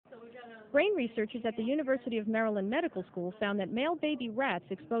Brain researchers at the University of Maryland Medical School found that male baby rats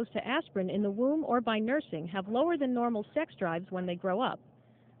exposed to aspirin in the womb or by nursing have lower than normal sex drives when they grow up.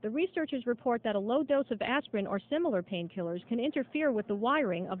 The researchers report that a low dose of aspirin or similar painkillers can interfere with the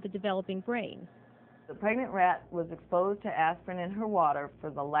wiring of the developing brain. The pregnant rat was exposed to aspirin in her water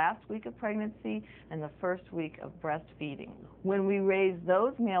for the last week of pregnancy and the first week of breastfeeding. When we raised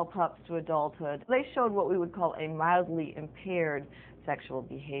those male pups to adulthood, they showed what we would call a mildly impaired sexual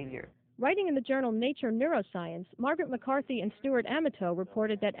behavior. Writing in the journal Nature Neuroscience, Margaret McCarthy and Stuart Amato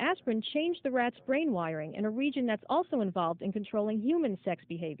reported that aspirin changed the rat's brain wiring in a region that's also involved in controlling human sex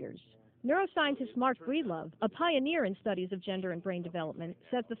behaviors. Neuroscientist Mark Breedlove, a pioneer in studies of gender and brain development,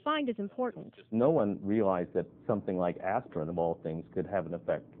 says the find is important. No one realized that something like aspirin, of all things, could have an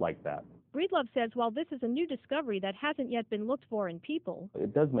effect like that. Breedlove says while this is a new discovery that hasn't yet been looked for in people,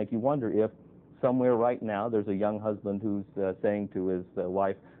 it does make you wonder if somewhere right now there's a young husband who's saying to his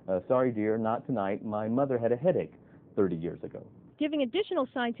wife, sorry dear, not tonight, my mother had a headache 30 years ago. Giving additional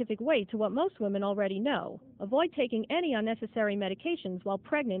scientific weight to what most women already know. Avoid taking any unnecessary medications while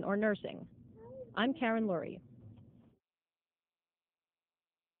pregnant or nursing. I'm Karen Lurie.